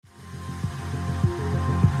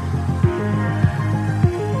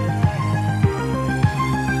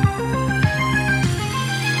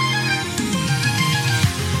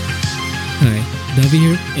Davi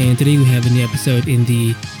here, and today we have a new episode in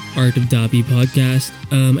the Art of Davi podcast.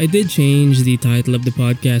 I did change the title of the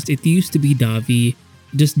podcast. It used to be Davi,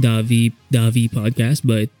 just Davi podcast,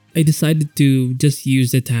 but I decided to just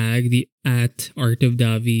use the tag, the at Art of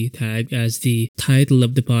Davi tag, as the title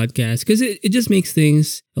of the podcast because it just makes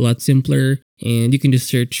things a lot simpler, and you can just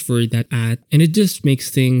search for that at, and it just makes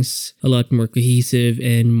things a lot more cohesive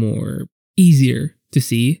and more easier to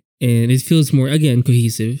see. And it feels more, again,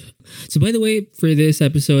 cohesive. So by the way, for this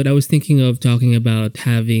episode, I was thinking of talking about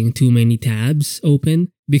having too many tabs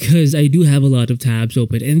open because I do have a lot of tabs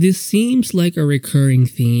open. And this seems like a recurring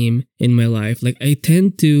theme in my life. Like I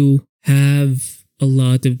tend to have a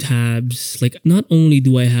lot of tabs. Like not only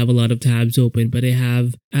do I have a lot of tabs open, but I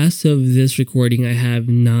have, as of this recording, I have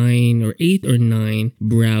 8 or 9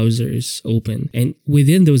 browsers open. And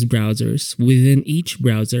within those browsers, within each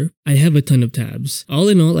browser, I have a ton of tabs. All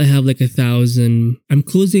in all, I have like 1,000. I'm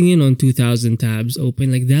closing in on 2,000 tabs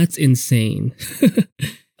open. Like that's insane.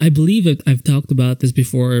 I believe I've talked about this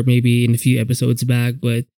before, maybe in a few episodes back,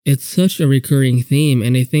 but it's such a recurring theme,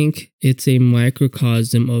 and I think it's a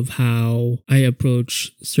microcosm of how I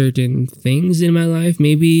approach certain things in my life.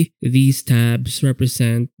 Maybe these tabs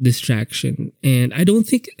represent distraction, and I don't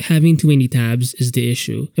think having too many tabs is the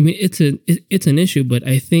issue. I mean, it's an issue, but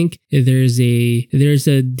I think there's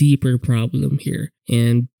a deeper problem here.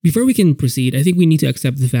 And before we can proceed, I think we need to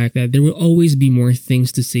accept the fact that there will always be more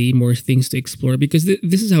things to see, more things to explore, because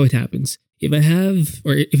this is how it happens.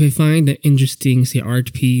 If I find an interesting, say,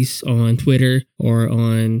 art piece on Twitter or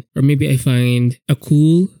maybe I find a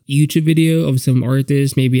cool YouTube video of some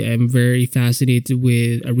artist, maybe I'm very fascinated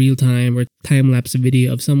with a real-time or time-lapse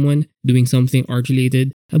video of someone doing something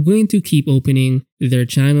art-related, I'm going to keep opening their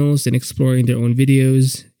channels and exploring their own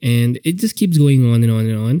videos, and it just keeps going on and on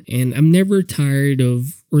and on. And I'm never tired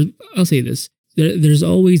of, or I'll say this, there's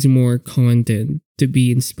always more content to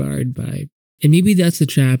be inspired by. And maybe that's the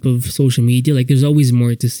trap of social media. Like there's always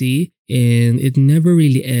more to see and it never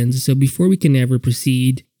really ends. So before we can ever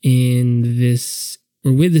proceed in this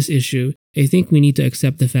or with this issue, I think we need to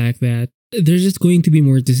accept the fact that there's just going to be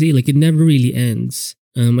more to see. Like it never really ends.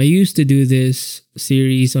 I used to do this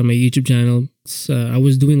series on my YouTube channel. I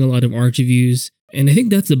was doing a lot of art reviews, and I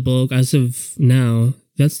think that's the bulk as of now.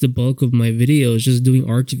 That's the bulk of my videos, just doing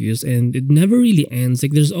art reviews, and it never really ends.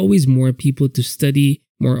 Like there's always more people to study,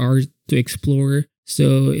 more art to explore.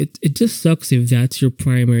 So it just sucks if that's your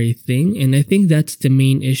primary thing. And I think that's the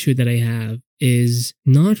main issue that I have, is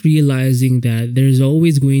not realizing that there's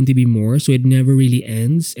always going to be more. So it never really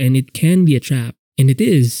ends, and it can be a trap. And it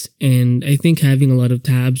is. And I think having a lot of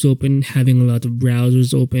tabs open, having a lot of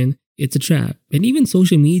browsers open, it's a trap. And even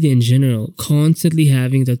social media in general, constantly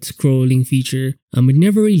having that scrolling feature, it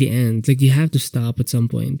never really ends. Like you have to stop at some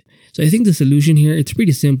point. So I think the solution here, it's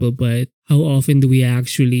pretty simple, but how often do we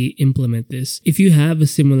actually implement this? If you have a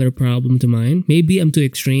similar problem to mine, maybe I'm too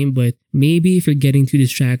extreme, but maybe if you're getting too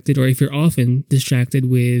distracted, or if you're often distracted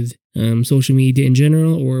with social media in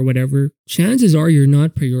general or whatever, chances are you're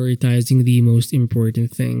not prioritizing the most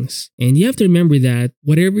important things. And you have to remember that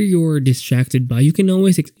whatever you're distracted by, you can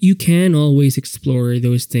always explore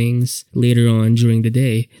those things later on during the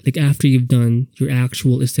day, like after you've done your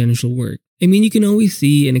actual essential work. I mean, you can always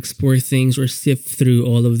see and explore things or sift through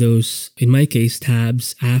all of those, in my case,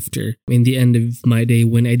 tabs after, in the end of my day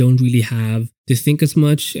when I don't really have to think as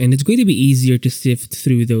much, and it's going to be easier to sift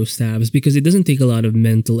through those tabs because it doesn't take a lot of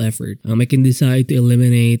mental effort. I can decide to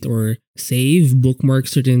eliminate or save, bookmark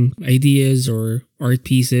certain ideas or art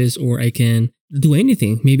pieces, or I can do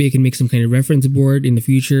anything. Maybe I can make some kind of reference board in the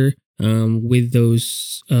future with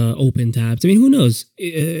those open tabs. I mean, who knows?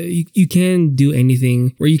 You can do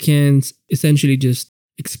anything, or you can essentially just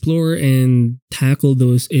explore and tackle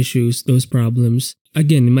those issues, those problems.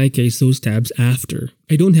 Again, in my case, those tabs after.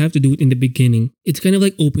 I don't have to do it in the beginning. It's kind of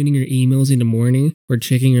like opening your emails in the morning or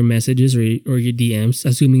checking your messages or your DMs,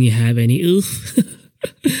 assuming you have any. Oof.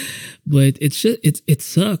 But it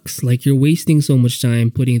sucks. Like you're wasting so much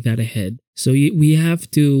time putting that ahead. So we have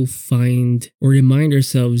to find or remind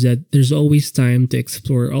ourselves that there's always time to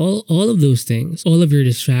explore all of those things, all of your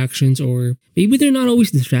distractions, or maybe they're not always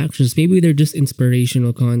distractions. Maybe they're just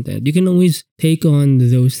inspirational content. You can always take on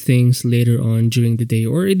those things later on during the day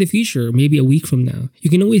or in the future, maybe a week from now. You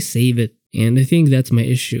can always save it. And I think that's my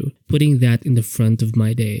issue, putting that in the front of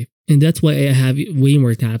my day. And that's why I have way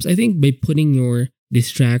more tabs. I think by putting your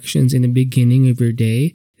distractions in the beginning of your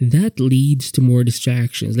day, that leads to more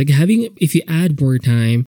distractions. Like if you add more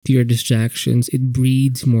time to your distractions, it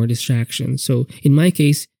breeds more distractions. So in my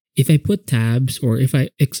case, if I put tabs, or if I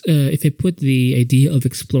put the idea of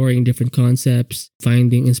exploring different concepts,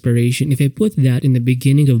 finding inspiration, if I put that in the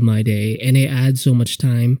beginning of my day and I add so much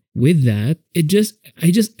time with that, I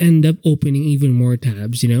just end up opening even more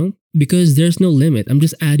tabs, because there's no limit. I'm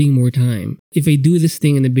just adding more time. If I do this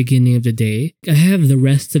thing in the beginning of the day, I have the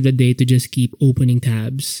rest of the day to just keep opening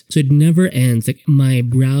tabs. So it never ends. Like my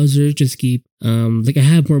browsers just keep, I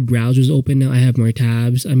have more browsers open now. I have more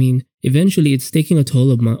tabs. I mean, eventually it's taking a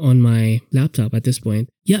toll on my laptop at this point.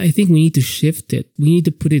 Yeah, I think we need to shift it. We need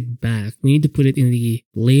to put it back. We need to put it in the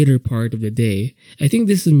later part of the day. I think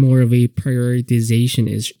this is more of a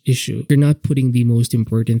prioritization issue. You're not putting the most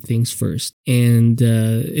important things first. And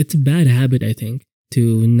it's a bad habit, I think,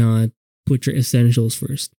 to not put your essentials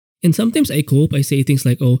first. And sometimes I cope. I say things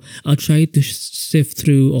like, oh, I'll try to sift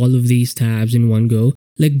through all of these tabs in one go.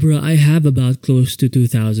 Like, bro, I have about close to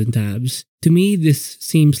 2,000 tabs. To me, this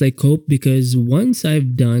seems like cope because once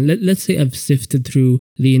I've done, let's say I've sifted through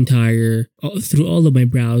through all of my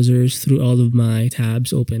browsers, through all of my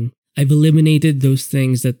tabs open. I've eliminated those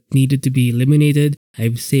things that needed to be eliminated.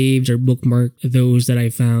 I've saved or bookmarked those that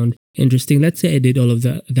I found interesting. Let's say I did all of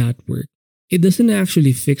that work. It doesn't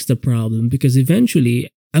actually fix the problem because eventually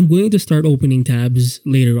I'm going to start opening tabs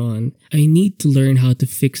later on. I need to learn how to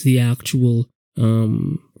fix the actual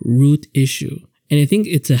root issue. And I think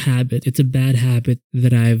it's a habit. It's a bad habit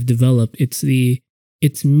that I've developed. It's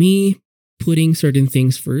me putting certain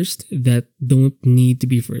things first that don't need to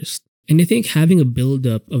be first. And I think having a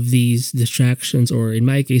buildup of these distractions, or in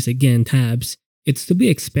my case, again, tabs, it's to be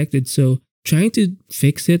expected. So trying to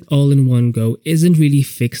fix it all in one go isn't really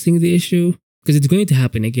fixing the issue because it's going to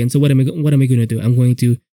happen again. So what am I going to do? I'm going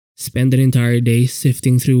to spend an entire day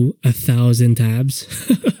sifting through 1,000 tabs.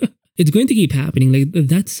 It's going to keep happening. Like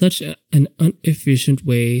that's such an inefficient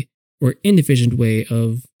way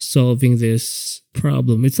of solving this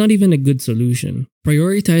problem. It's not even a good solution.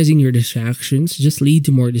 Prioritizing your distractions just lead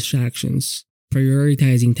to more distractions.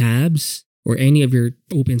 Prioritizing tabs or any of your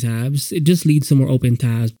open tabs, it just leads to more open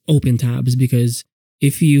tabs because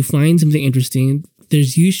if you find something interesting,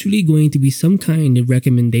 there's usually going to be some kind of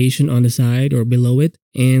recommendation on the side or below it,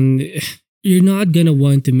 and you're not going to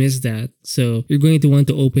want to miss that. So you're going to want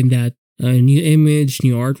to open that new image,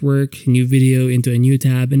 new artwork, new video into a new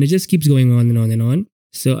tab, and it just keeps going on and on and on.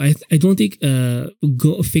 So I don't think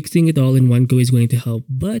fixing it all in one go is going to help.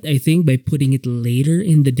 But I think by putting it later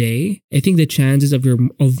in the day, I think the chances of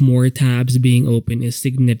more tabs being open is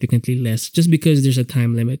significantly less just because there's a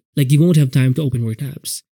time limit. Like you won't have time to open more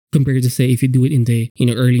tabs. Compared to say if you do it in the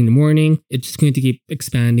early in the morning, it's just going to keep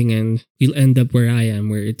expanding and you'll end up where I am,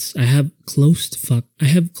 where I have close to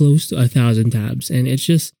 1,000 tabs, and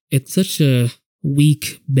it's such a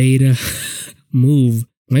weak beta move.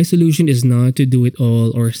 My solution is not to do it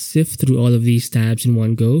all or sift through all of these tabs in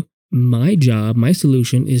one go. My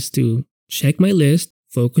solution is to check my list,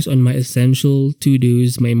 focus on my essential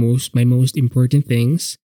to-dos, my most important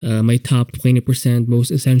things, my top 20%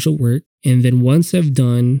 most essential work. And then once I'm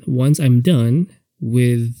done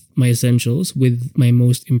with my essentials, with my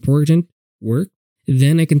most important work,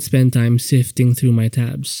 then I can spend time sifting through my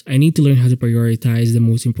tabs. I need to learn how to prioritize the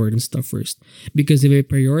most important stuff first. Because if I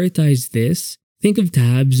prioritize this, think of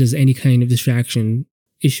tabs as any kind of distraction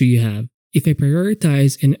issue you have. If I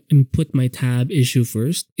prioritize and put my tab issue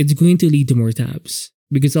first, it's going to lead to more tabs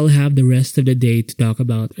because I'll have the rest of the day to talk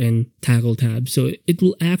about and tackle tabs. So it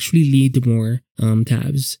will actually lead to more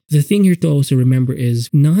tabs. The thing here to also remember is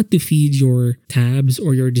not to feed your tabs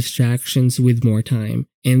or your distractions with more time.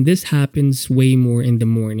 And this happens way more in the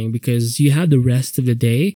morning because you have the rest of the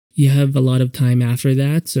day. You have a lot of time after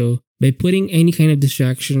that. So by putting any kind of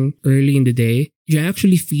distraction early in the day, you're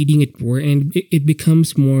actually feeding it more and it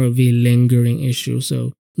becomes more of a lingering issue.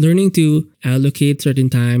 So learning to allocate certain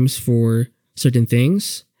times for certain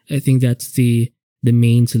things, I think that's the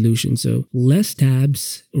main solution. So less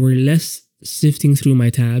tabs or less sifting through my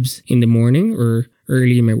tabs in the morning or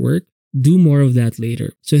early in my work. Do more of that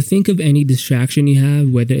later. So think of any distraction you have,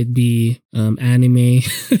 whether it be anime.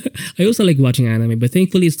 I also like watching anime, but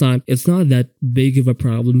thankfully it's not that big of a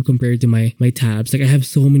problem compared to my tabs. Like I have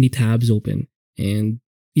so many tabs open, and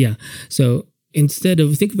yeah. So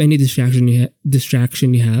think of any distraction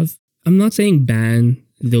you have. I'm not saying ban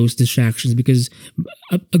those distractions because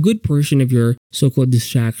a good portion of your so-called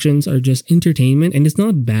distractions are just entertainment, and it's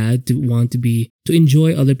not bad to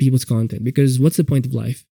enjoy other people's content because what's the point of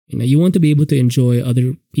life? You want to be able to enjoy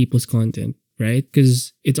other people's content, right?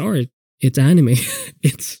 Because it's art, it's anime,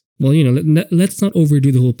 let's not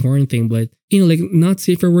overdo the whole porn thing, but not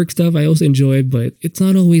safe for work stuff I also enjoy, but it's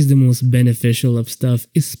not always the most beneficial of stuff,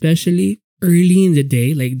 especially early in the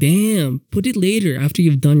day. Like, damn, put it later after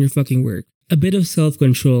you've done your fucking work. A bit of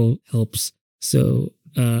self-control helps. So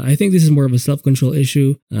I think this is more of a self-control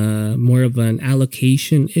issue, more of an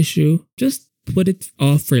allocation issue. Just put it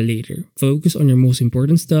off for later. Focus on your most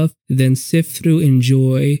important stuff, then sift through,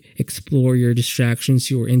 enjoy, explore your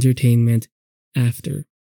distractions, your entertainment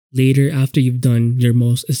later after you've done your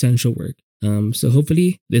most essential work. So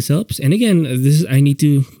hopefully this helps. And again, I need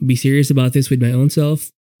to be serious about this with my own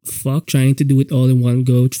self. Fuck trying to do it all in one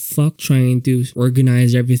go. Fuck trying to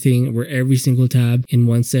organize everything or every single tab in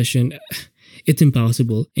one session. It's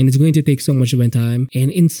impossible, and it's going to take so much of my time.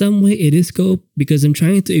 And in some way, it is scope because I'm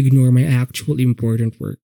trying to ignore my actual important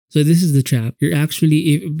work. So this is the trap. You're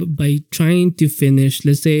actually, by trying to finish,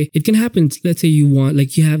 let's say, it can happen, let's say you want,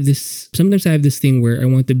 like you have this, sometimes I have this thing where I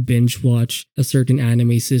want to binge watch a certain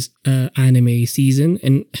anime season,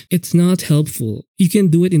 and it's not helpful. You can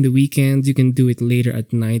do it in the weekends, you can do it later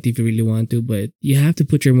at night if you really want to, but you have to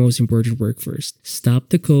put your most important work first. Stop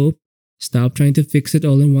the cope, stop trying to fix it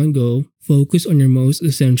all in one go, focus on your most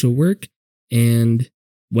essential work, and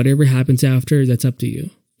whatever happens after, that's up to you.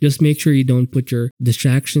 Just make sure you don't put your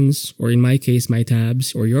distractions, or in my case, my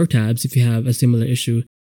tabs, or your tabs if you have a similar issue,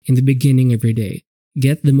 in the beginning of your day.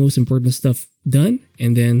 Get the most important stuff done,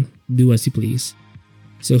 and then do as you please.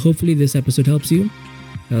 So hopefully this episode helps you.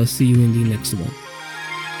 I'll see you in the next one.